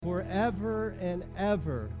forever and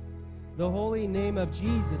ever. The holy name of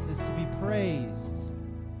Jesus is to be praised.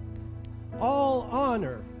 All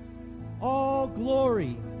honor, all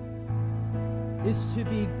glory is to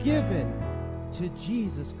be given to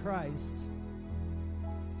Jesus Christ.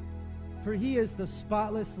 For he is the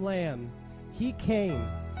spotless Lamb. He came,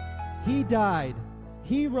 he died,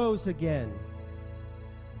 he rose again,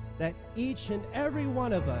 that each and every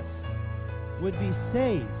one of us would be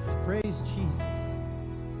saved. Praise Jesus.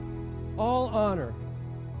 All honor,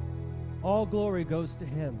 all glory goes to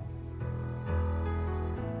him.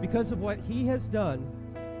 Because of what he has done,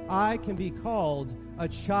 I can be called a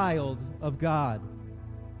child of God.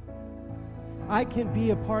 I can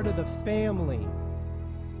be a part of the family.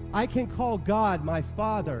 I can call God my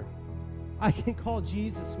Father. I can call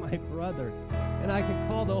Jesus my brother. And I can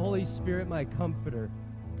call the Holy Spirit my comforter.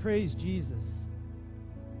 Praise Jesus.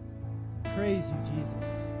 Praise you, Jesus.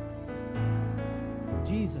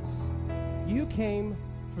 Jesus, you came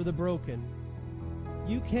for the broken.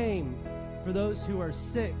 You came for those who are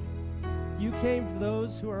sick. You came for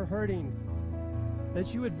those who are hurting.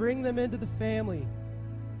 That you would bring them into the family.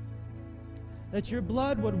 That your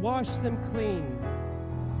blood would wash them clean.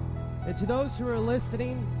 And to those who are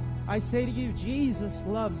listening, I say to you, Jesus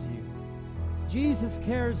loves you. Jesus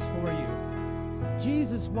cares for you.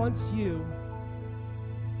 Jesus wants you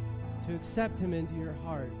to accept him into your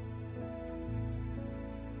heart.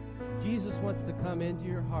 Jesus wants to come into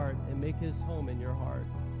your heart and make his home in your heart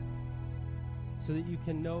so that you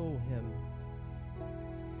can know him,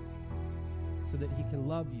 so that he can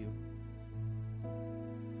love you.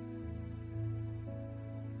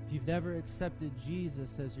 If you've never accepted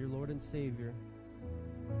Jesus as your Lord and Savior,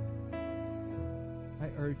 I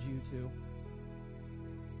urge you to.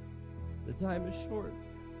 The time is short.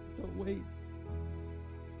 Don't wait.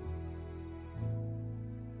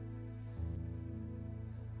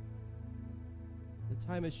 The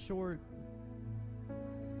time is short.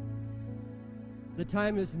 The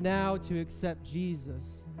time is now to accept Jesus.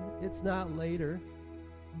 It's not later.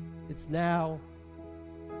 It's now.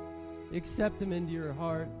 Accept him into your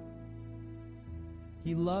heart.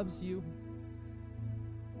 He loves you.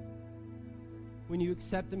 When you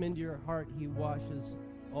accept him into your heart, he washes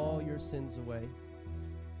all your sins away.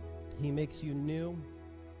 He makes you new,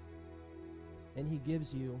 and he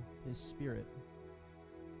gives you his Spirit,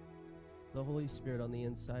 the Holy Spirit on the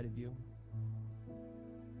inside of you.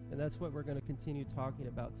 And that's what we're going to continue talking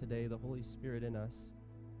about today, the Holy Spirit in us.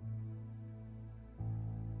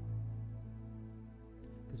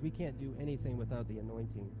 Because we can't do anything without the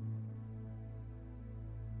anointing.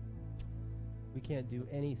 We can't do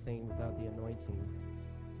anything without the anointing.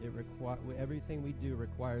 Everything we do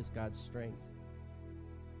requires God's strength.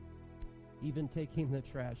 Even taking the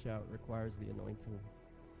trash out requires the anointing.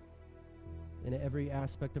 In every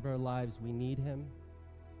aspect of our lives, we need him,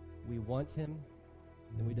 we want him,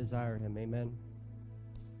 and we desire him. Amen.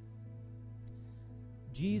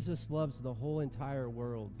 Jesus loves the whole entire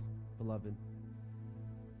world, beloved.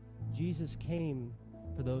 Jesus came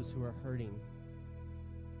for those who are hurting.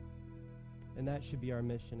 And that should be our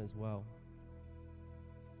mission as well.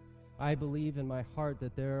 I believe in my heart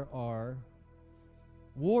that there are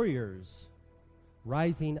warriors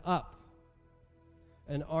rising up,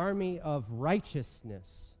 an army of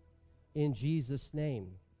righteousness in Jesus' name.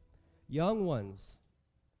 Young ones,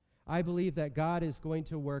 I believe that God is going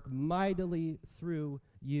to work mightily through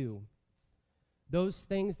you. Those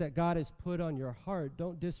things that God has put on your heart,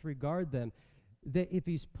 don't disregard them. That if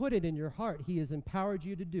he's put it in your heart, he has empowered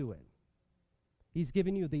you to do it. He's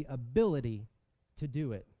given you the ability to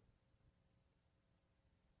do it.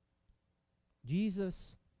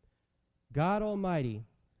 Jesus, God Almighty,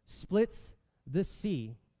 splits the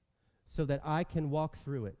sea so that I can walk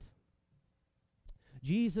through it.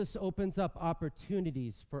 Jesus opens up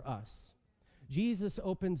opportunities for us. Jesus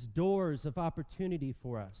opens doors of opportunity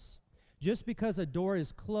for us. Just because a door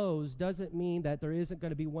is closed doesn't mean that there isn't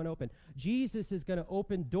going to be one open. Jesus is going to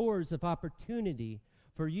open doors of opportunity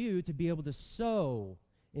for you to be able to sow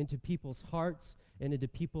into people's hearts and into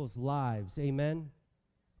people's lives. Amen?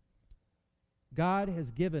 God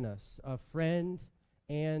has given us a friend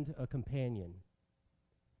and a companion.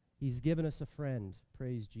 He's given us a friend.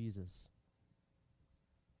 Praise Jesus.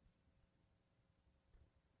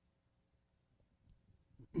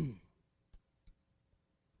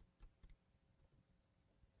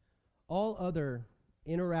 All other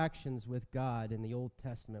interactions with God in the Old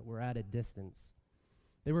Testament were at a distance.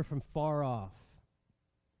 They were from far off.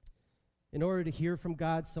 In order to hear from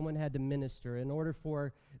God, someone had to minister. In order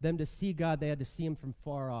for them to see God, they had to see him from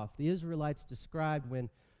far off. The Israelites described when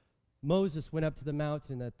Moses went up to the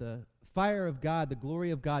mountain that the fire of God, the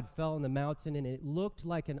glory of God fell on the mountain, and it looked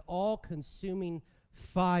like an all-consuming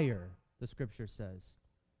fire, the scripture says.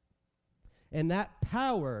 And that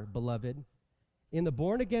power, beloved, in the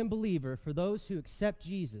born-again believer, for those who accept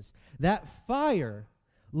Jesus, that fire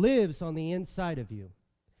lives on the inside of you.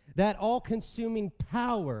 That all-consuming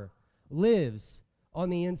power lives on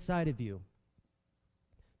the inside of you.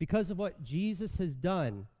 Because of what Jesus has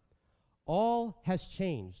done, all has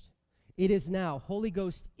changed. It is now Holy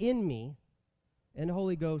Ghost in me and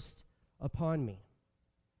Holy Ghost upon me.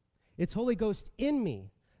 It's Holy Ghost in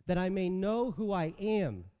me that I may know who I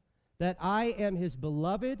am, that I am his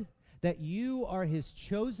beloved, that you are his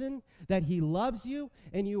chosen, that he loves you,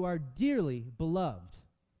 and you are dearly beloved.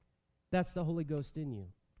 That's the Holy Ghost in you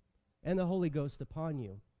and the Holy Ghost upon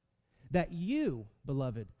you. That you,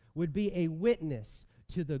 beloved, would be a witness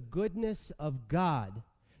to the goodness of God,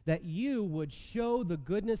 that you would show the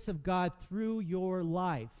goodness of God through your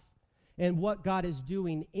life and what God is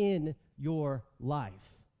doing in your life.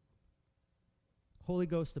 Holy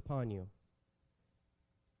Ghost upon you.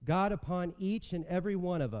 God upon each and every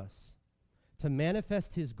one of us to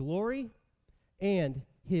manifest his glory and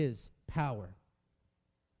his power.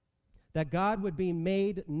 That God would be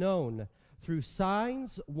made known through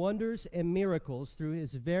signs, wonders, and miracles through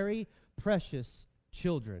his very precious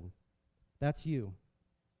children. That's you.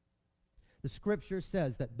 The scripture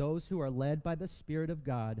says that those who are led by the Spirit of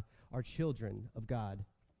God are children of God.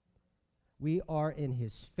 We are in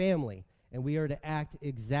his family, and we are to act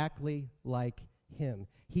exactly like him.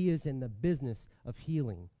 He is in the business of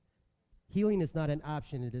healing. Healing is not an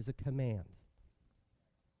option, it is a command.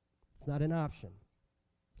 It's not an option.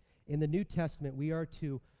 In the New Testament, we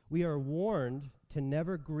are warned to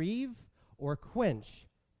never grieve or quench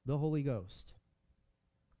the Holy Ghost.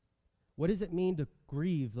 What does it mean to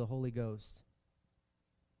grieve the Holy Ghost?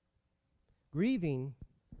 Grieving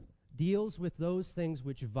deals with those things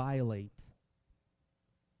which violate.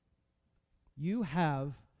 You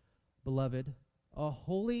have, beloved, a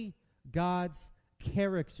holy God's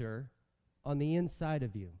character on the inside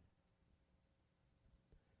of you.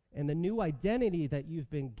 And the new identity that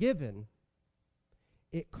you've been given,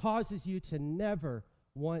 it causes you to never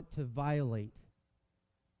want to violate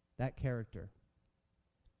that character.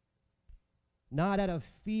 Not out of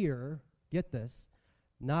fear, get this,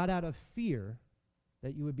 not out of fear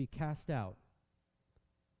that you would be cast out.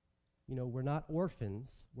 You know, we're not orphans,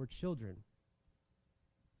 we're children.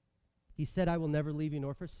 He said, I will never leave you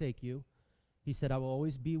nor forsake you. He said, I will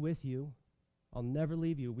always be with you. I'll never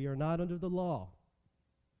leave you. We are not under the law.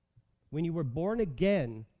 When you were born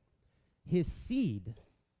again, his seed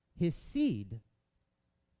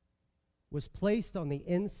was placed on the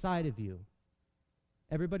inside of you.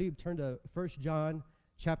 Everybody turn to 1 John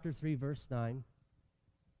chapter 3, verse 9.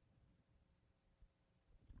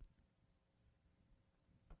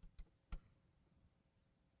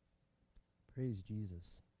 Praise Jesus.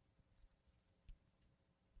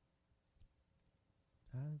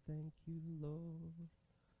 I thank you, Lord,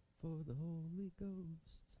 for the Holy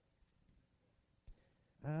Ghost.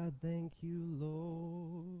 I thank you,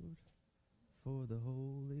 Lord, for the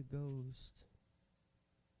Holy Ghost.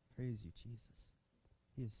 Praise you, Jesus.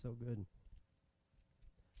 He is so good.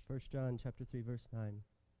 1 John chapter 3, verse 9.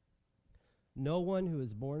 No one who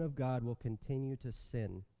is born of God will continue to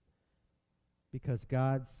sin, because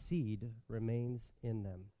God's seed remains in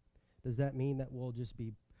them. Does that mean that we'll just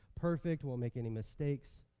be perfect, won't make any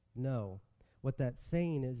mistakes? No. What that's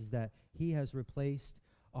saying is that he has replaced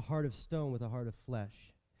a heart of stone with a heart of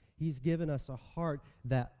flesh. He's given us a heart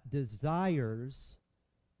that desires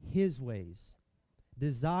his ways,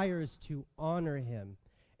 desires to honor him.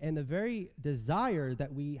 And the very desire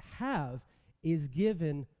that we have is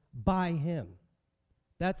given by him.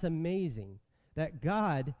 That's amazing. That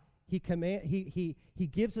God, he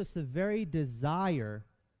gives us the very desire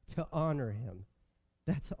to honor him.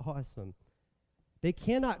 That's awesome. They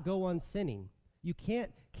cannot go on sinning. You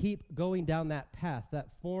can't keep going down that path, that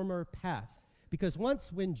former path. Because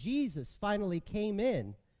when Jesus finally came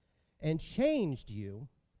in and changed you,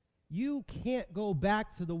 you can't go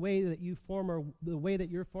back to the way that your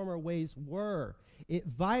former ways were. It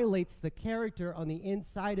violates the character on the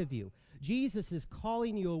inside of you. Jesus is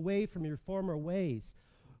calling you away from your former ways,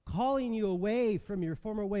 calling you away from your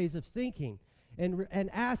former ways of thinking, and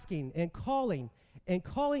asking and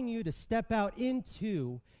calling you to step out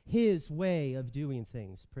into his way of doing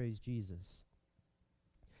things. Praise Jesus.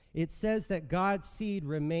 It says that God's seed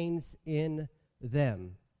remains in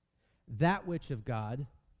them. That which of God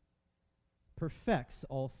perfects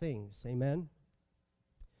all things. Amen?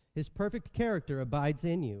 His perfect character abides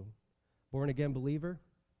in you, born-again believer,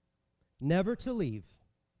 never to leave,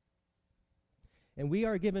 and we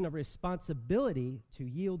are given a responsibility to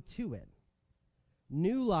yield to it.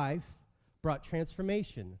 New life brought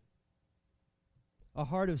transformation. A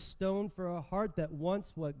heart of stone for a heart that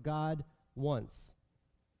wants what God wants.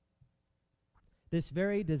 This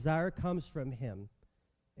very desire comes from him,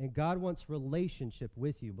 and God wants relationship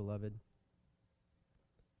with you, beloved.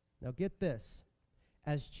 Now get this.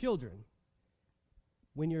 As children,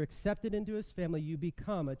 when you're accepted into his family, you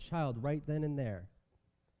become a child right then and there.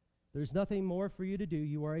 There's nothing more for you to do.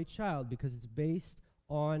 You are a child because it's based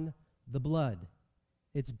on the blood.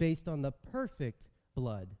 It's based on the perfect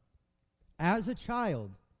blood. As a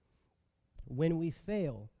child, when we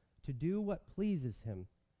fail to do what pleases him,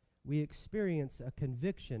 we experience a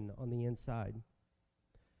conviction on the inside.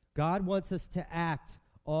 God wants us to act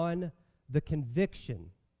on the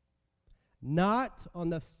conviction, not on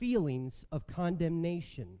the feelings of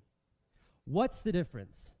condemnation. What's the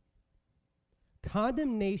difference?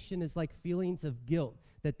 Condemnation is like feelings of guilt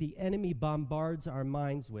that the enemy bombards our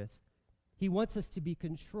minds with. He wants us to be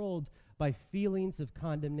controlled by feelings of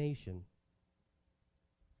condemnation.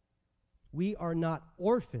 We are not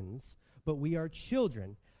orphans, but we are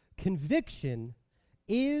children. Conviction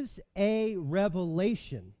is a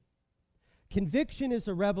revelation. Conviction is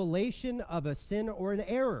a revelation of a sin or an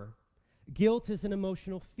error. Guilt is an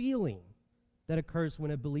emotional feeling that occurs when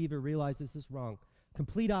a believer realizes it's wrong.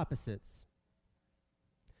 Complete opposites.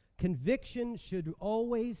 Conviction should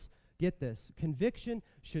always, get this, conviction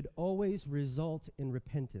should always result in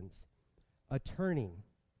repentance, a turning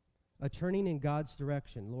in God's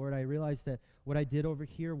direction. Lord, I realize that what I did over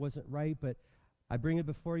here wasn't right, but I bring it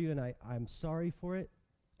before you, and I'm sorry for it,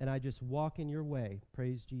 and I just walk in your way.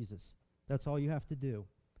 Praise Jesus. That's all you have to do.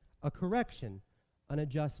 A correction, an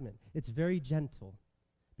adjustment. It's very gentle,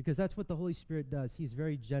 because that's what the Holy Spirit does. He's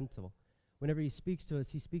very gentle. Whenever he speaks to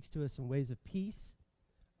us in ways of peace.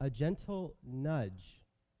 A gentle nudge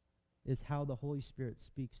is how the Holy Spirit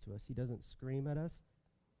speaks to us. He doesn't scream at us.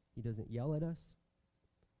 He doesn't yell at us.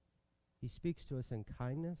 He speaks to us in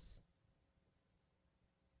kindness,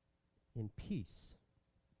 in peace.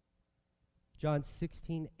 John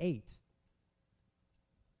 16:8.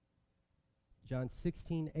 John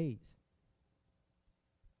 16:8.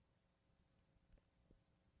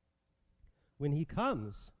 When he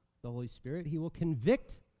comes, the Holy Spirit, he will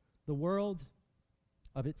convict the world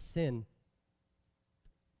of its sin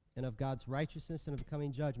and of God's righteousness and of the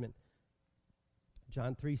coming judgment.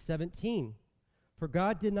 John 3:17. For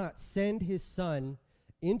God did not send his Son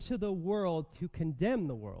into the world to condemn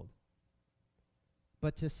the world,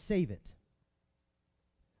 but to save it.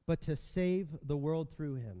 But to save the world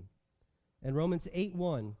through him. And Romans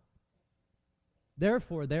 8:1.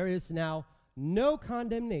 Therefore, there is now no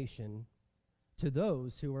condemnation to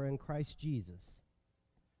those who are in Christ Jesus.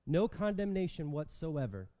 No condemnation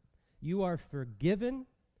whatsoever. You are forgiven,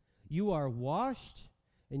 you are washed,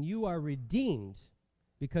 and you are redeemed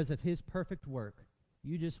because of his perfect work.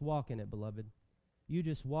 You just walk in it, beloved. You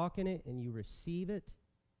just walk in it and you receive it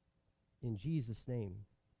in Jesus' name.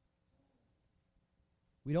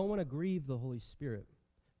 We don't want to grieve the Holy Spirit.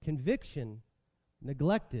 Conviction,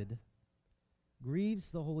 neglected, grieves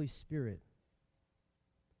the Holy Spirit.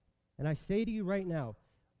 And I say to you right now,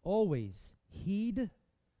 always heed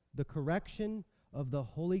the correction of the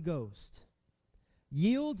Holy Ghost.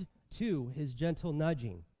 Yield to his gentle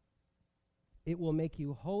nudging. It will make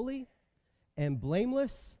you holy and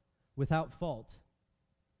blameless without fault.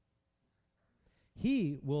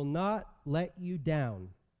 He will not let you down.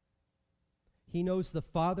 He knows the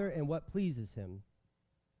Father and what pleases him.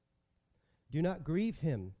 Do not grieve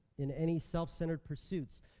him in any self-centered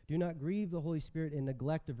pursuits. Do not grieve the Holy Spirit in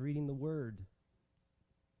neglect of reading the Word.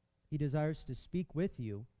 He desires to speak with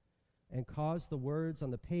you and cause the words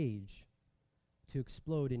on the page to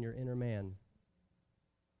explode in your inner man.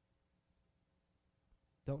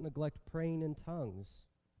 Don't neglect praying in tongues.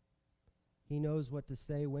 He knows what to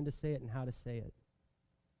say, when to say it, and how to say it.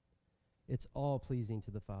 It's all pleasing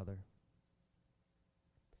to the Father.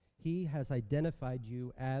 He has identified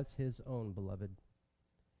you as his own, beloved.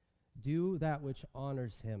 Do that which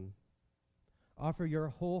honors him. Offer your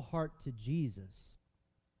whole heart to Jesus.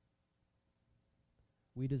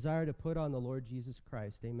 We desire to put on the Lord Jesus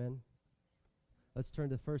Christ. Amen. Let's turn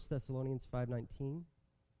to 1 Thessalonians 5:19.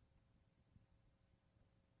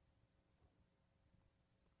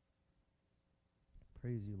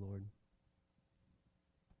 Praise you, Lord.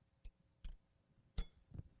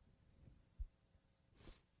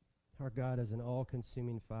 Our God is an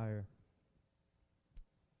all-consuming fire.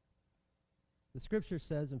 The scripture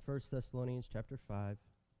says in 1 Thessalonians chapter 5,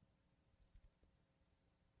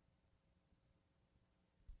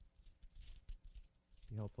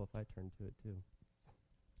 be helpful if I turn to it too.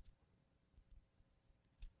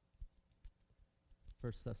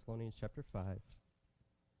 1 Thessalonians chapter 5,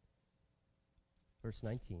 verse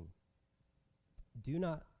 19. Do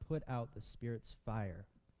not put out the Spirit's fire.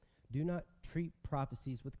 Do not treat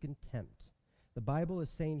prophecies with contempt. The Bible is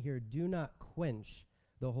saying here, do not quench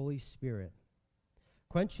the Holy Spirit.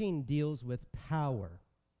 Quenching deals with power.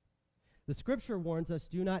 The Scripture warns us,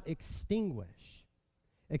 do not extinguish.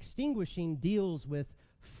 Extinguishing deals with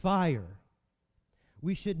fire.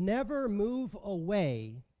 We should never move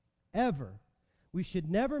away, ever. We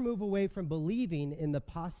should never move away from believing in the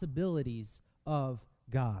possibilities of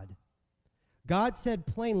God. God said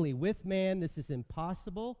plainly, with man this is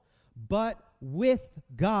impossible, but with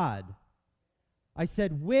God. I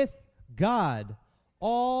said, with God,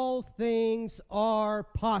 all things are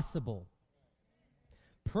possible.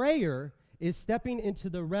 Prayer is stepping into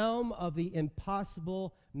the realm of the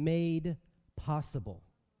impossible made possible.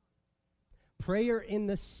 Prayer in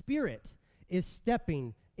the Spirit is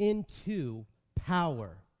stepping into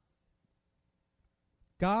power.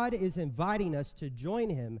 God is inviting us to join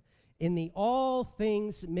him in the all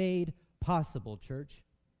things made possible, church.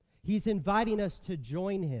 He's inviting us to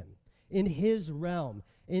join him in his realm,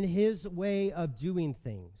 in his way of doing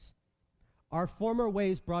things. Our former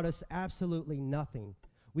ways brought us absolutely nothing.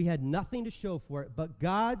 We had nothing to show for it, but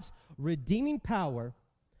God's redeeming power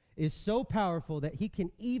is so powerful that he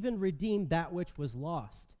can even redeem that which was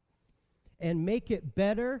lost and make it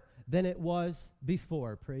better than it was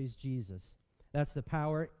before. Praise Jesus. That's the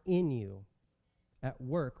power in you, at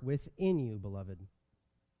work within you, beloved.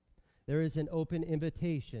 There is an open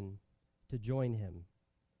invitation to join him.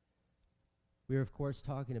 We are, of course,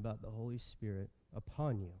 talking about the Holy Spirit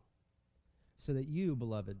upon you, so that you,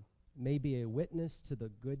 beloved, may be a witness to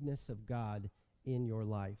the goodness of God in your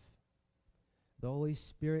life. The Holy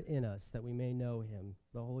Spirit in us, that we may know him.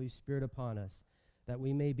 The Holy Spirit upon us, that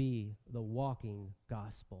we may be the walking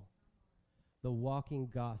gospel. The walking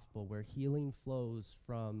gospel where healing flows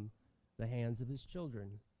from the hands of his children,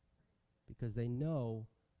 because they know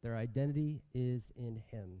their identity is in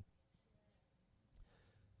him.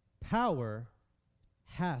 Power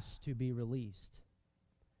has to be released.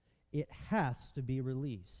 It has to be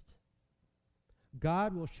released.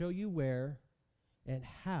 God will show you where and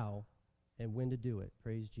how and when to do it.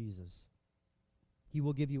 Praise Jesus. He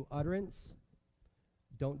will give you utterance.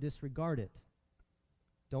 Don't disregard it.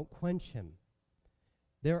 Don't quench him.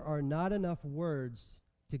 There are not enough words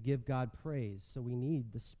to give God praise, so we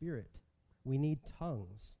need the Spirit. We need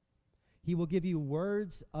tongues. He will give you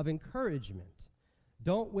words of encouragement.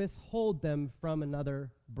 Don't withhold them from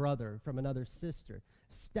another brother, from another sister.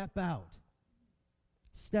 Step out.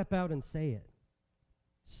 Step out and say it.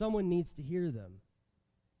 Someone needs to hear them.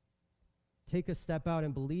 Take a step out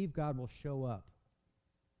and believe God will show up.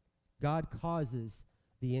 God causes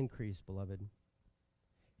the increase, beloved.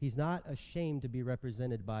 He's not ashamed to be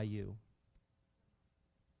represented by you.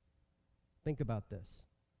 Think about this.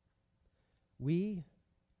 We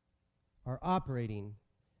are operating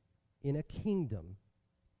in a kingdom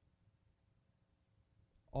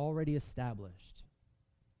already established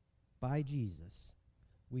by Jesus.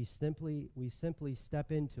 We simply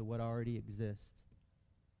step into what already exists.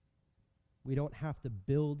 We don't have to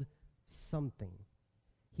build something.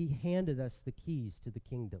 He handed us the keys to the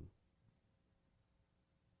kingdom.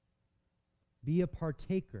 Be a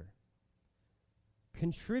partaker.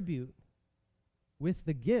 Contribute with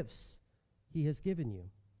the gifts he has given you.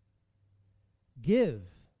 Give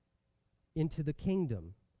into the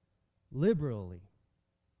kingdom liberally,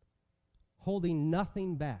 holding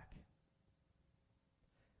nothing back.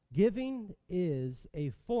 Giving is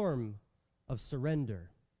a form of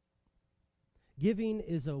surrender. Giving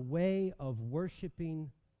is a way of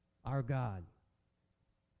worshiping our God.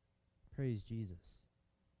 Praise Jesus.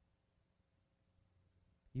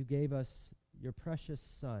 You gave us your precious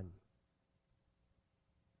Son.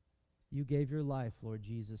 You gave your life, Lord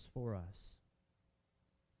Jesus, for us.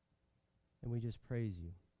 And we just praise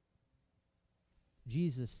you.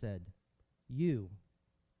 Jesus said, you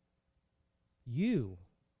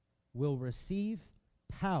will receive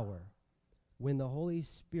power when the Holy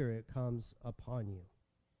Spirit comes upon you.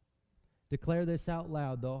 Declare this out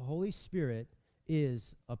loud. The Holy Spirit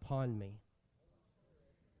is upon me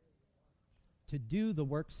to do the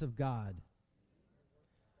works of God,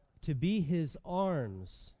 to be his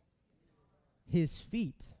arms, his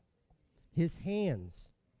feet, his hands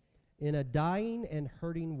in a dying and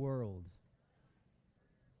hurting world.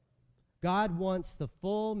 God wants the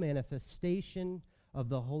full manifestation of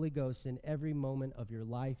the Holy Ghost in every moment of your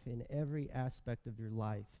life, in every aspect of your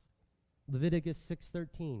life. Leviticus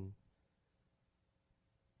 6:13.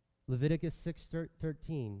 Leviticus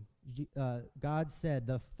 6:13. God said,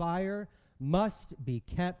 the fire must be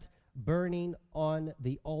kept burning on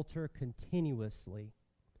the altar continuously.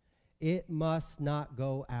 It must not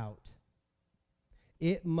go out.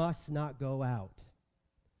 It must not go out.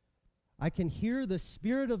 I can hear the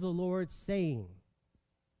Spirit of the Lord saying,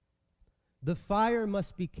 the fire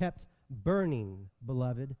must be kept burning,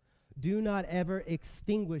 beloved. Do not ever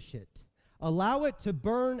extinguish it. Allow it to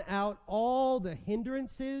burn out all the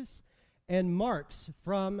hindrances and marks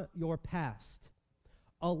from your past.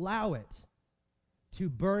 Allow it to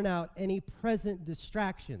burn out any present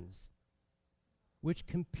distractions which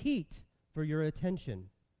compete for your attention.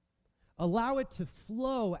 Allow it to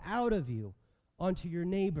flow out of you onto your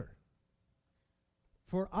neighbor.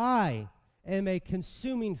 For I am a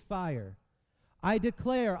consuming fire. I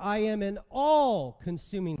declare I am an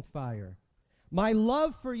all-consuming fire. My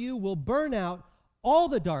love for you will burn out all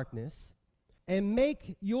the darkness and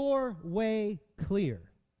make your way clear.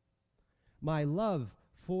 My love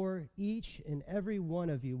for each and every one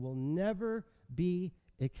of you will never be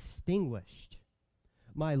extinguished.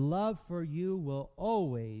 My love for you will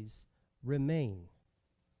always remain.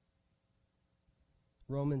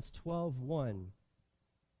 Romans 12:1.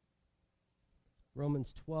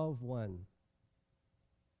 Romans 12:1.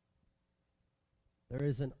 There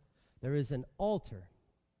is an altar,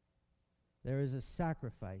 there is a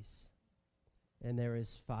sacrifice, and there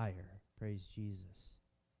is fire. Praise Jesus.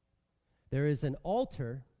 There is an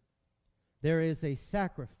altar, there is a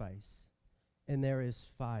sacrifice, and there is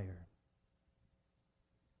fire.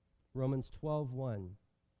 Romans 12:1.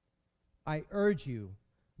 I urge you,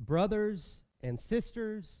 brothers and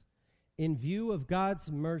sisters, in view of God's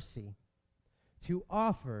mercy, to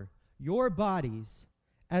offer your bodies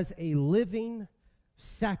as a living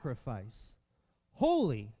sacrifice,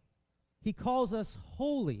 holy. He calls us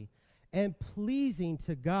holy and pleasing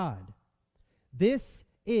to God. This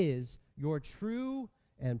is your true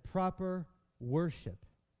and proper worship.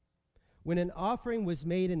 When an offering was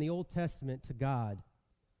made in the Old Testament to God,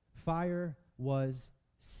 fire was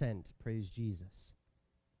sent. Praise Jesus.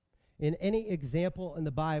 In any example in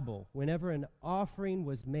the Bible, whenever an offering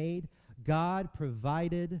was made, God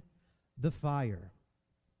provided the fire.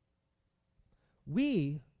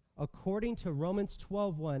 We, according to Romans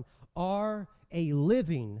 12:1, are a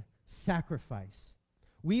living sacrifice.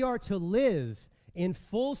 We are to live in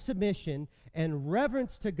full submission and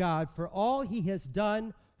reverence to God for all he has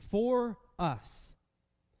done for us.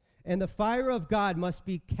 And the fire of God must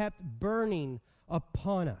be kept burning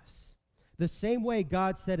upon us. The same way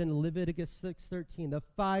God said in Leviticus 6:13, the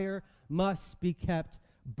fire must be kept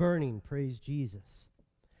burning. Praise Jesus.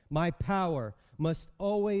 My power must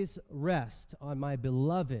always rest on my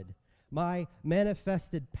beloved, my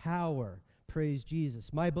manifested power. Praise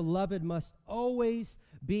Jesus. My beloved must always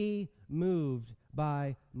be moved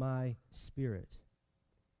by my Spirit.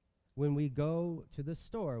 When we go to the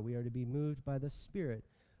store, we are to be moved by the Spirit.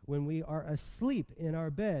 When we are asleep in our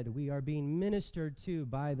bed, we are being ministered to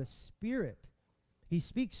by the Spirit. He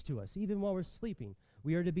speaks to us even while we're sleeping.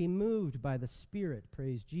 We are to be moved by the Spirit.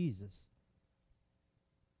 Praise Jesus.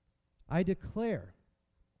 I declare,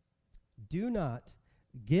 do not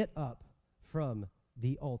get up from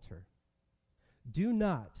the altar. Do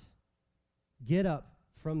not get up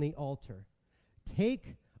from the altar.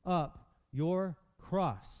 Take up your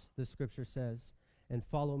cross, the scripture says, and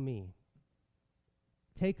follow me.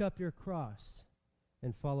 Take up your cross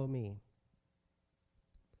and follow me.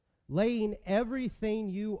 Laying everything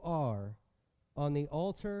you are on the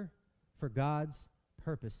altar for God's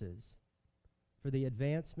purposes, for the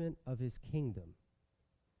advancement of his kingdom,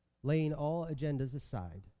 laying all agendas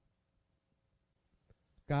aside.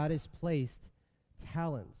 God has placed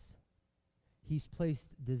talents. He's placed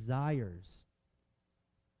desires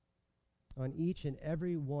on each and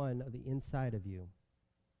every one of the inside of you.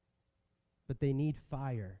 But they need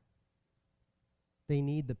fire. They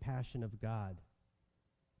need the passion of God.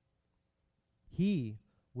 He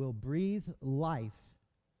will breathe life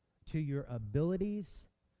to your abilities,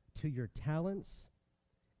 to your talents,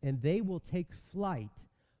 and they will take flight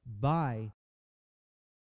by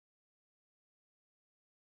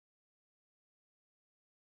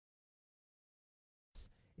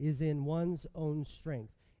is in one's own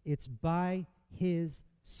strength. It's by his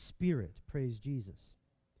Spirit. Praise Jesus.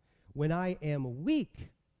 When I am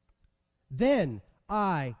weak, then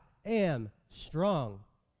I am strong,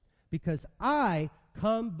 because I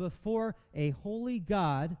come before a holy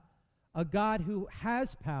God, a God who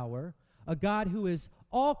has power, a God who is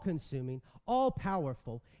all-consuming,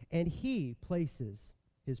 all-powerful, and he places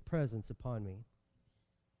his presence upon me.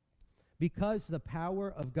 Because the power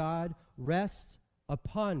of God rests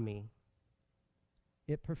upon me,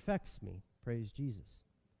 it perfects me. Praise Jesus.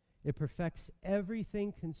 It perfects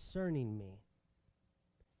everything concerning me.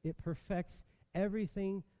 It perfects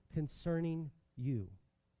everything concerning you.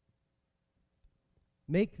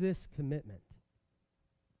 Make this commitment.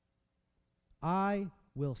 I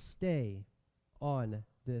will stay on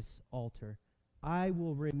this altar. I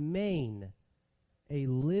will remain a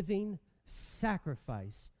living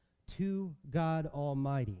sacrifice to God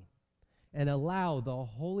Almighty and allow the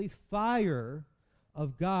holy fire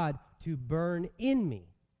of God to burn in me,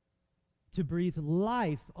 to breathe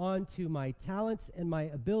life onto my talents and my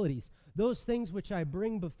abilities, those things which I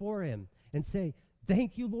bring before him, and say,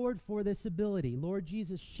 thank you, Lord, for this ability. Lord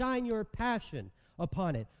Jesus, shine your passion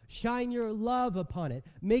upon it. Shine your love upon it.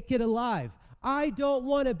 Make it alive. I don't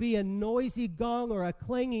want to be a noisy gong or a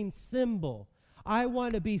clanging cymbal. I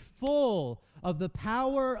want to be full of the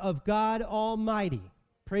power of God Almighty.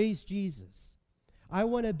 Praise Jesus. I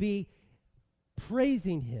want to be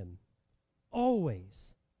praising him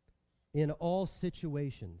always in all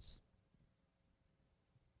situations.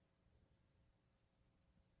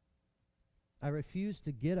 I refuse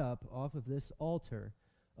to get up off of this altar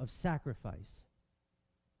of sacrifice.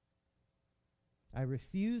 I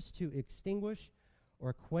refuse to extinguish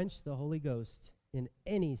or quench the Holy Ghost in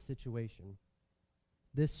any situation.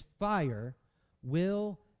 This fire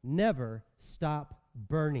will never stop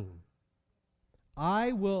burning.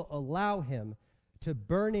 I will allow him to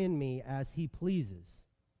burn in me as he pleases.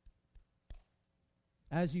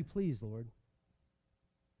 As you please, Lord.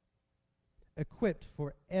 Equipped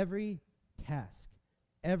for every task,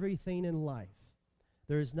 everything in life.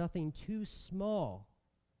 There is nothing too small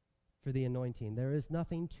for the anointing. There is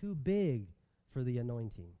nothing too big for the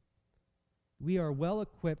anointing. We are well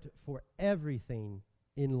equipped for everything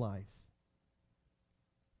in life.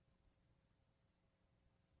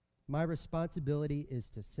 My responsibility is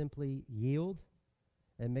to simply yield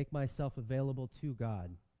and make myself available to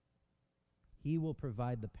God. He will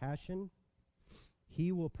provide the passion.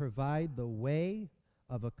 He will provide the way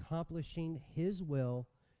of accomplishing his will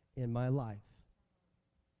in my life.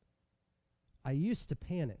 I used to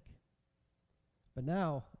panic, but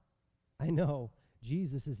now I know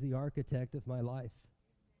Jesus is the architect of my life.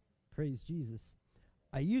 Praise Jesus.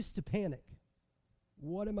 I used to panic.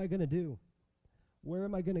 What am I going to do? Where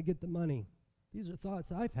am I going to get the money? These are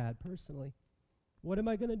thoughts I've had personally. What am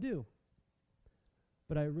I going to do?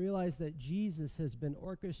 But I realize that Jesus has been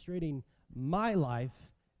orchestrating my life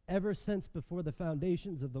ever since before the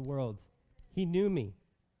foundations of the world. He knew me.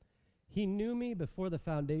 He knew me before the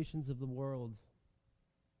foundations of the world.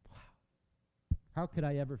 Wow. How could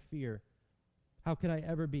I ever fear? How could I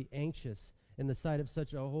ever be anxious in the sight of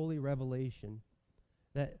such a holy revelation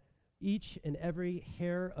that each and every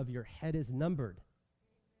hair of your head is numbered?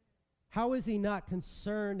 How is he not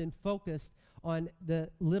concerned and focused on the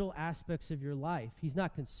little aspects of your life? He's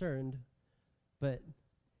not concerned, but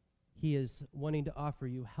he is wanting to offer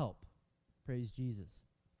you help. Praise Jesus.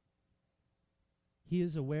 He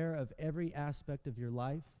is aware of every aspect of your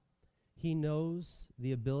life. He knows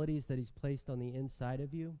the abilities that he's placed on the inside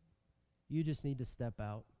of you. You just need to step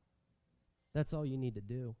out. That's all you need to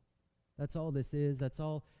do. That's all this is. That's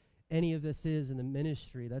all any of this is in the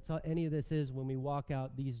ministry. That's all any of this is when we walk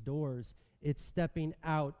out these doors. It's stepping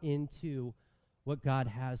out into what God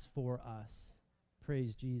has for us.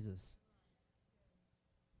 Praise Jesus.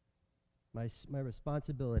 My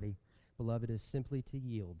responsibility, beloved, is simply to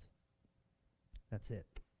yield. That's it.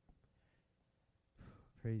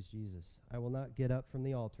 Praise Jesus. I will not get up from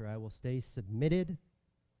the altar. I will stay submitted.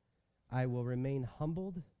 I will remain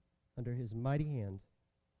humbled under his mighty hand,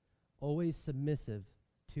 always submissive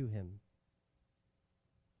to him.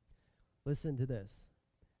 Listen to this.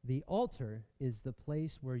 The altar is the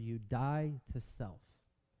place where you die to self.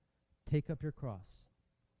 Take up your cross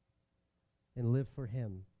and live for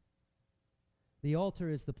him. The altar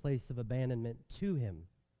is the place of abandonment to him.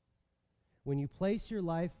 When you place your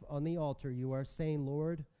life on the altar, you are saying,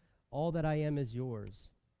 Lord, all that I am is yours.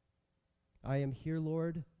 I am here,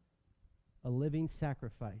 Lord, a living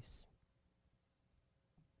sacrifice.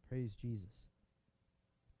 Praise Jesus.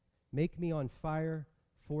 Make me on fire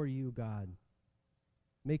for you, God.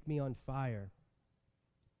 Make me on fire.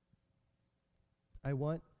 I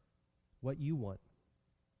want what you want.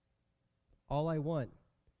 All I want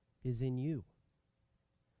is in you.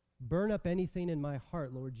 Burn up anything in my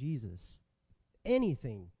heart, Lord Jesus.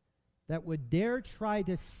 Anything that would dare try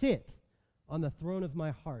to sit on the throne of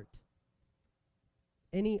my heart.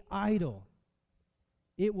 Any idol.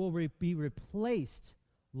 It will be replaced,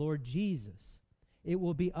 Lord Jesus. It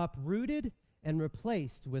will be uprooted and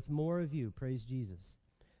replaced with more of you. Praise Jesus.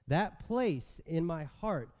 That place in my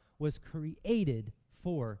heart was created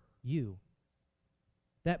for you.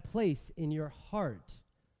 That place in your heart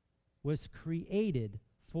was created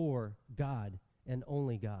for God and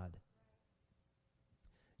only God.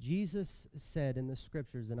 Jesus said in the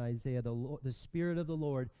scriptures in Isaiah, the Spirit of the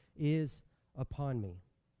Lord is upon me.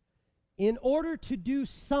 In order to do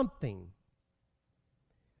something,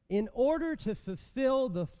 in order to fulfill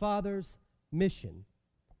the Father's mission,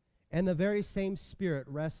 and the very same Spirit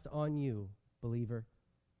rests on you, believer,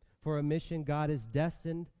 for a mission God has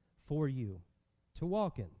destined for you to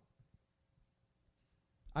walk in.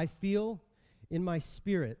 I feel in my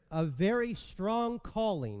spirit a very strong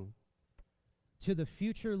calling to the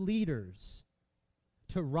future leaders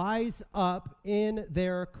to rise up in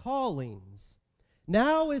their callings.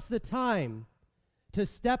 Now is the time to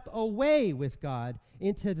step away with God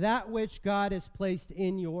into that which God has placed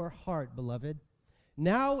in your heart, beloved.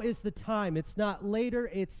 Now is the time. It's not later,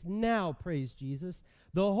 it's now, praise Jesus.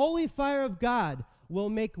 The holy fire of God will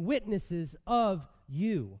make witnesses of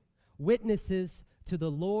you, witnesses to the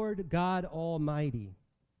Lord God Almighty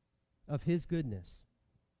of his goodness.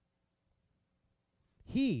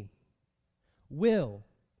 He will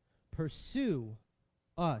pursue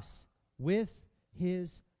us with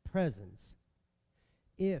his presence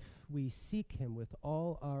if we seek him with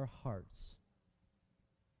all our hearts.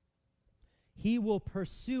 He will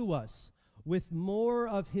pursue us with more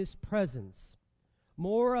of his presence,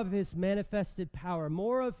 more of his manifested power,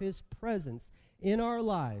 more of his presence in our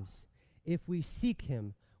lives if we seek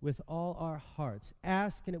him with all our hearts.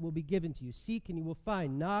 Ask and it will be given to you. Seek and you will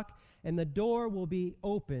find. Knock and the door will be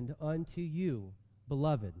opened unto you,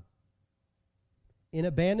 beloved. In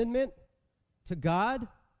abandonment to God,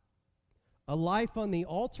 a life on the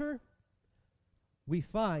altar, we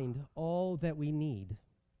find all that we need.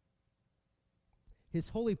 His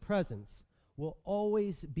holy presence will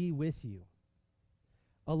always be with you.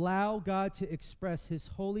 Allow God to express his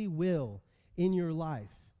holy will in your life.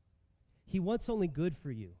 He wants only good for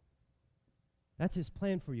you. That's his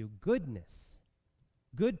plan for you. Goodness.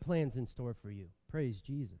 Good plans in store for you. Praise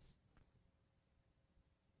Jesus.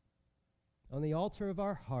 On the altar of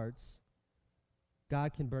our hearts,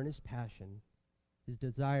 God can burn his passion, his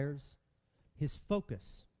desires, his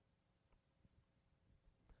focus.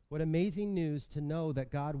 What amazing news to know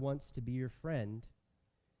that God wants to be your friend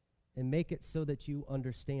and make it so that you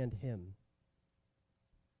understand him.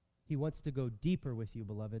 He wants to go deeper with you,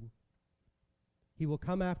 beloved. He will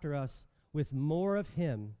come after us with more of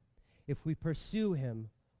him if we pursue him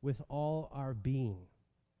with all our being.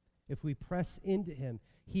 If we press into him,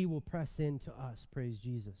 he will press into us. Praise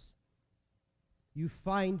Jesus. You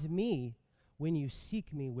find me when you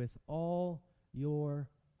seek me with all your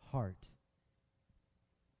heart.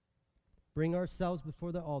 Bring ourselves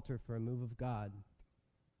before the altar for a move of God.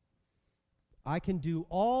 I can do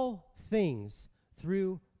all things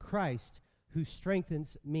through Christ who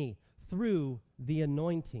strengthens me, through the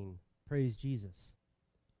anointing, praise Jesus.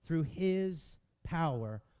 Through his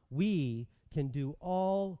power, we can do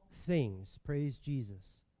all things, praise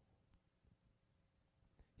Jesus.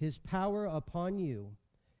 His power upon you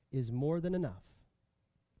is more than enough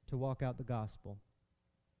to walk out the gospel.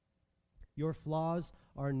 Your flaws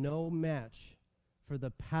are no match for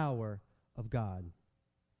the power of God.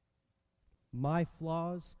 My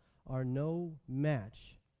flaws are no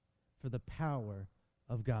match for the power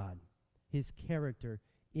of God, his character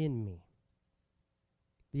in me.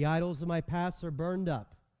 The idols of my past are burned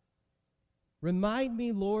up. Remind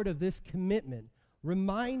me, Lord, of this commitment.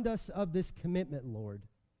 Remind us of this commitment, Lord,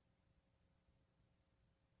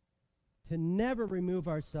 to never remove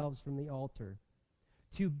ourselves from the altar,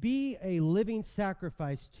 to be a living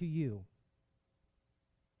sacrifice to you.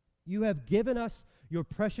 You have given us your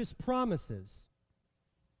precious promises.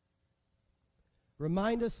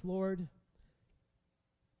 Remind us, Lord,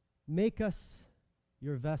 make us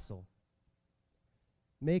your vessel.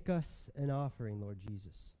 Make us an offering, Lord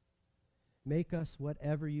Jesus. Make us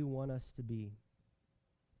whatever you want us to be.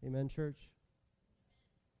 Amen, church?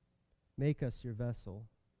 Make us your vessel.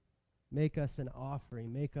 Make us an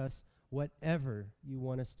offering. Make us whatever you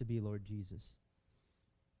want us to be, Lord Jesus.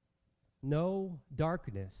 No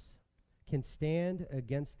darkness can stand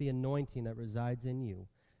against the anointing that resides in you.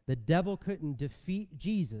 The devil couldn't defeat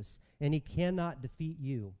Jesus, and he cannot defeat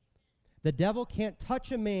you. The devil can't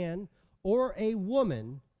touch a man or a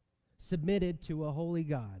woman submitted to a holy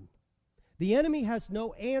God. The enemy has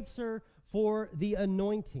no answer for the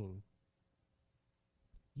anointing.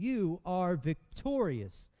 You are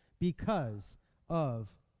victorious because of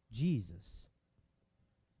Jesus.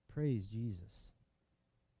 Praise Jesus.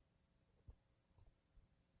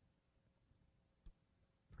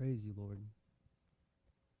 Praise you, Lord.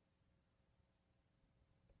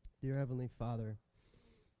 Dear Heavenly Father,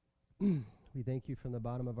 We thank you from the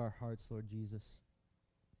bottom of our hearts, Lord Jesus,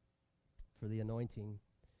 for the anointing.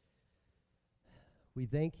 We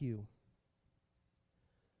thank you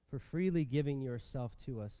for freely giving yourself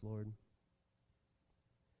to us, Lord,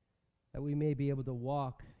 that we may be able to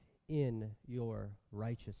walk in your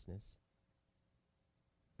righteousness.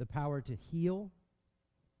 The power to heal,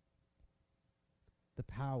 the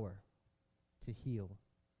power to heal.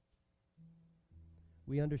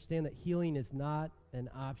 We understand that healing is not an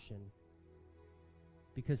option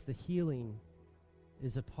because the healing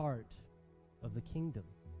is a part of the kingdom.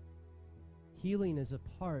 Healing is a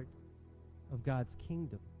part of God's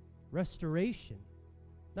kingdom. Restoration,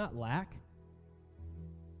 not lack.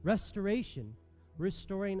 Restoration,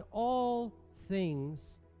 restoring all things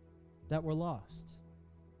that were lost.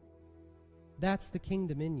 That's the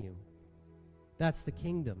kingdom in you. That's the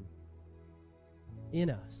kingdom in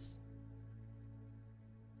us.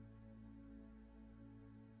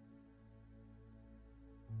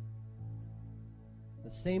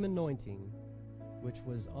 The same anointing which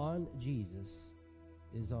was on Jesus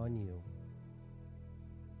is on you.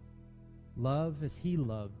 Love as he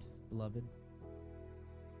loved, beloved.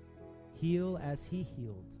 Heal as he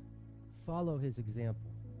healed. Follow his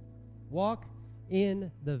example. Walk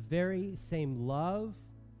in the very same love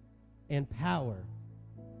and power.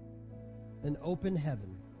 An open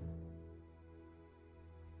heaven.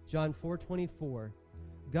 John 4:24.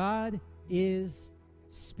 God is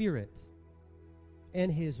spirit,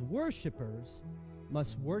 and his worshipers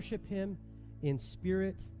must worship him in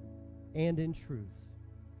spirit and in truth.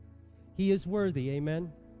 He is worthy,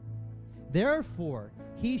 amen? Therefore,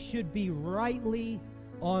 he should be rightly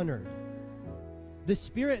honored. The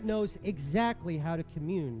Spirit knows exactly how to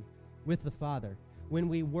commune with the Father. When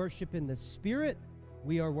we worship in the Spirit,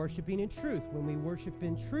 we are worshiping in truth. When we worship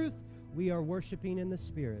in truth, we are worshiping in the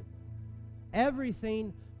Spirit.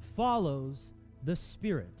 Everything follows the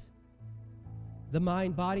Spirit, the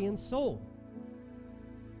mind, body, and soul.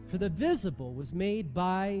 For the visible was made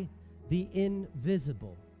by the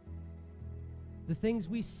invisible. The things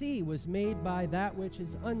we see was made by that which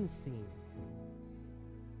is unseen.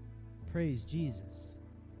 Praise Jesus.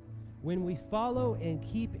 When we follow and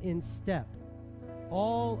keep in step,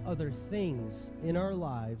 all other things in our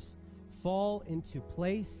lives fall into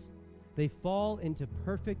place. They fall into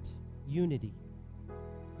perfect unity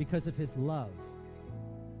because of his love.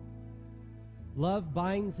 Love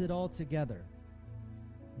binds it all together,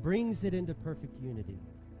 brings it into perfect unity.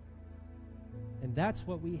 And that's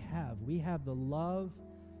what we have. We have the love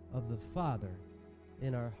of the Father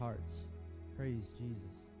in our hearts. Praise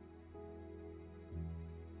Jesus.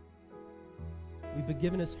 We've been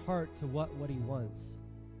given his heart to what he wants.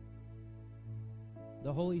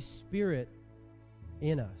 The Holy Spirit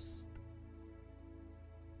in us.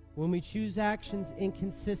 When we choose actions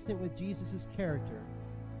inconsistent with Jesus' character,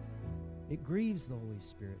 it grieves the Holy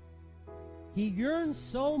Spirit. He yearns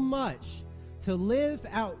so much to live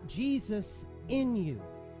out Jesus in you.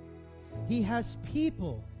 He has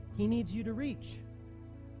people he needs you to reach.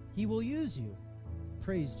 He will use you.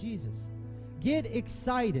 Praise Jesus. Get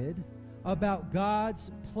excited about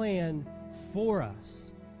God's plan for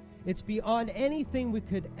us. It's beyond anything we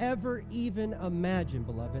could ever even imagine,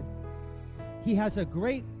 beloved. He has a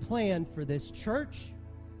great plan for this church,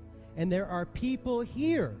 and there are people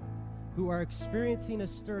here who are experiencing a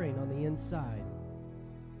stirring on the inside,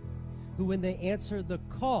 who when they answer the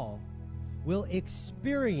call will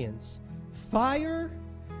experience fire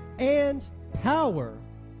and power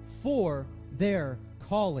for their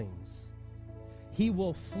callings. He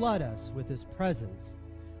will flood us with his presence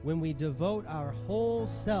when we devote our whole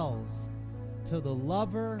selves to the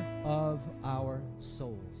lover of our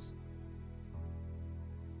souls.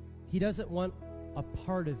 He doesn't want a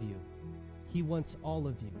part of you. He wants all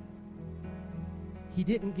of you. He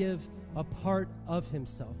didn't give a part of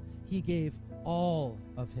himself. He gave all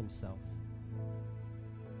of himself.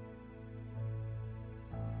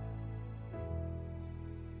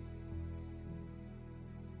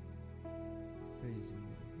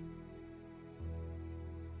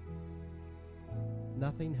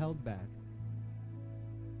 Nothing held back.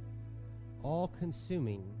 All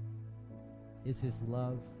consuming is his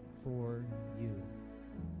love for you.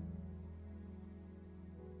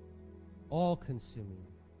 All consuming.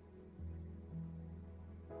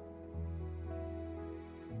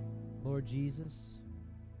 Lord Jesus,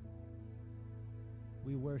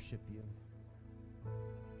 we worship you.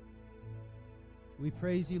 We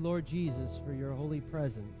praise you, Lord Jesus, for your holy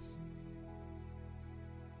presence.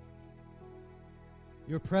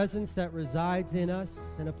 Your presence that resides in us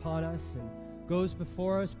and upon us and goes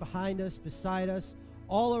before us, behind us, beside us,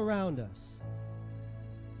 all around us.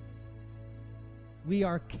 We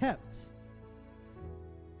are kept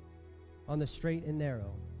on the straight and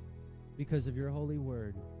narrow because of your holy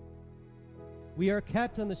word. We are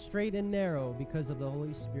kept on the straight and narrow because of the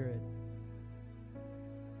Holy Spirit.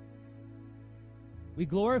 We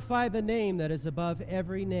glorify the name that is above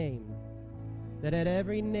every name, that at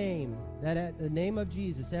every name, that at the name of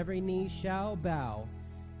Jesus, every knee shall bow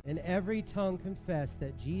and every tongue confess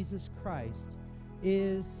that Jesus Christ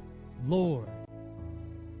is Lord.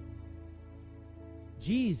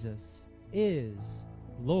 Jesus is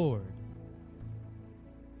Lord.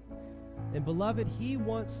 And beloved, He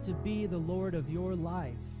wants to be the Lord of your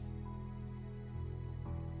life.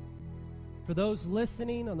 For those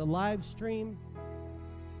listening on the live stream,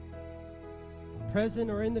 present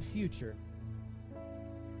or in the future,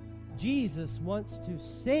 Jesus wants to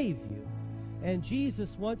save you, and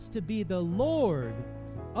Jesus wants to be the Lord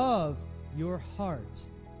of your heart.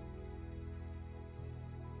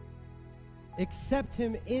 Accept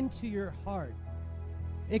Him into your heart.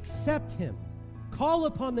 Accept Him. Call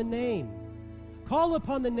upon the name. Call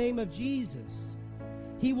upon the name of Jesus.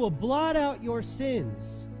 He will blot out your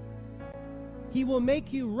sins. He will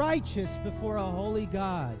make you righteous before a holy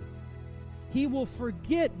God. He will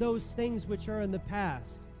forget those things which are in the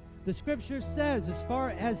past. The Scripture says, as far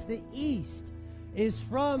as the east is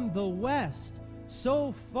from the west,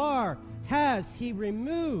 so far has He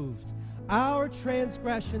removed our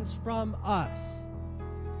transgressions from us.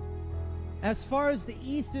 As far as the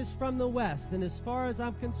east is from the west, and as far as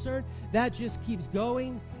I'm concerned, that just keeps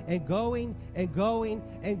going and going and going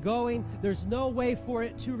and going. There's no way for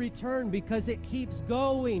it to return because it keeps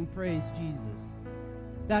going, praise Jesus.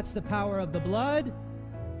 That's the power of the blood.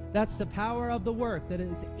 That's the power of the work that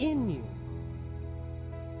is in you.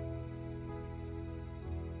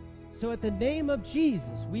 So at the name of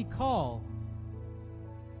Jesus, we call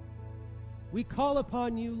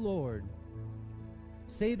upon you, Lord.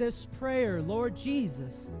 Say this prayer: Lord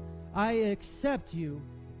Jesus, I accept you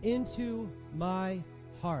into my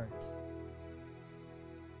heart.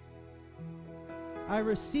 I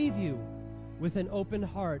receive you with an open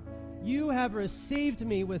heart. You have received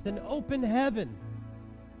me with an open heaven.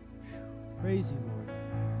 Praise you, Lord.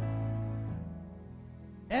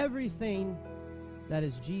 Everything that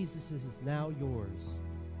is Jesus's is now yours,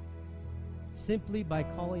 simply by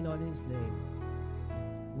calling on His name.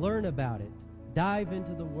 Learn about it. Dive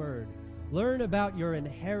into the Word. Learn about your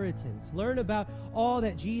inheritance. Learn about all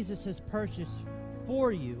that Jesus has purchased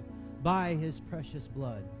for you by His precious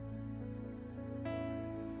blood.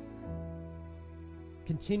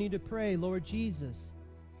 Continue to pray, Lord Jesus,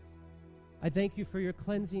 I thank you for your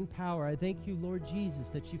cleansing power. I thank you, Lord Jesus,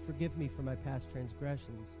 that you forgive me for my past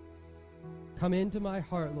transgressions. Come into my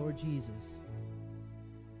heart, Lord Jesus.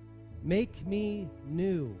 Make me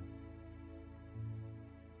new.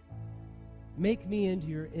 Make me into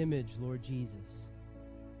your image, Lord Jesus.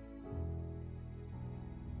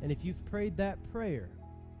 And if you've prayed that prayer,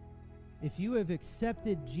 if you have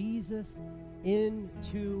accepted Jesus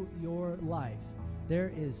into your life,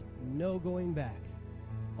 there is no going back.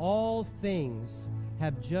 All things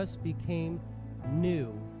have just become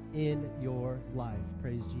new in your life.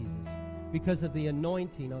 Praise Jesus. Because of the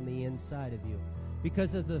anointing on the inside of you.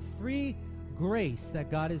 Because of the free grace that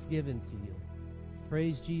God has given to you.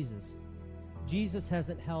 Praise Jesus. Jesus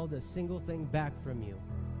hasn't held a single thing back from you.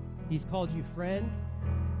 He's called you friend.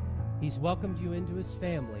 He's welcomed you into His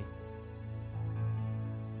family.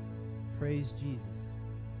 Praise Jesus.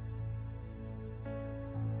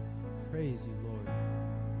 Praise you, Lord.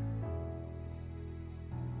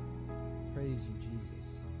 Praise you, Jesus.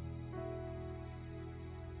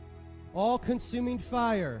 All-consuming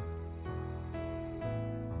fire.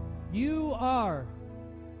 You are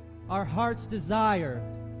our heart's desire.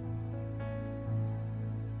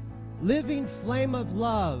 Living flame of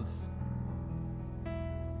love.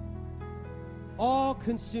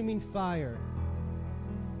 All-consuming fire.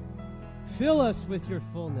 Fill us with your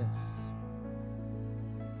fullness.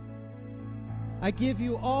 I give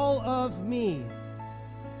you all of me.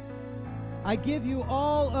 I give you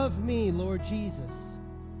all of me, Lord Jesus.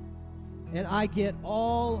 And I get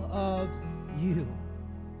all of you.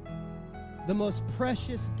 The most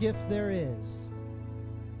precious gift there is,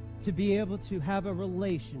 to be able to have a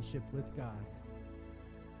relationship with God.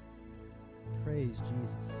 Praise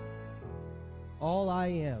Jesus. All I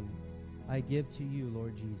am, I give to you,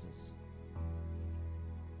 Lord Jesus.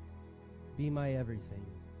 Be my everything.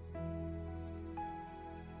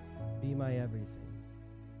 Be my everything.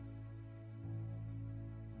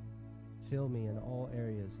 Fill me in all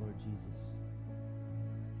areas, Lord Jesus.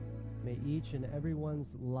 May each and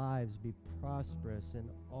everyone's lives be prosperous in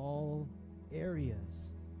all areas.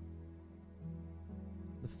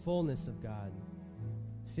 fullness of God,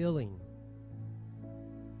 filling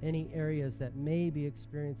any areas that may be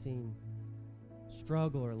experiencing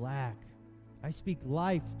struggle or lack. I speak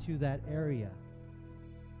life to that area.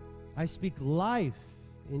 I speak life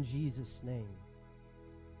in Jesus' name.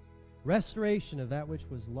 Restoration of that which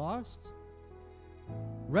was lost.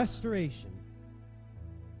 Restoration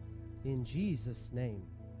in Jesus' name.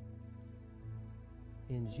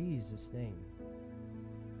 In Jesus' name.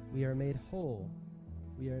 We are made whole.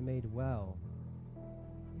 We are made well.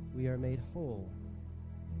 We are made whole.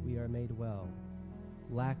 We are made well,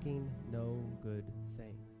 lacking no good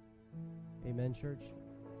thing. Amen, church?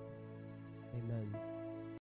 Amen.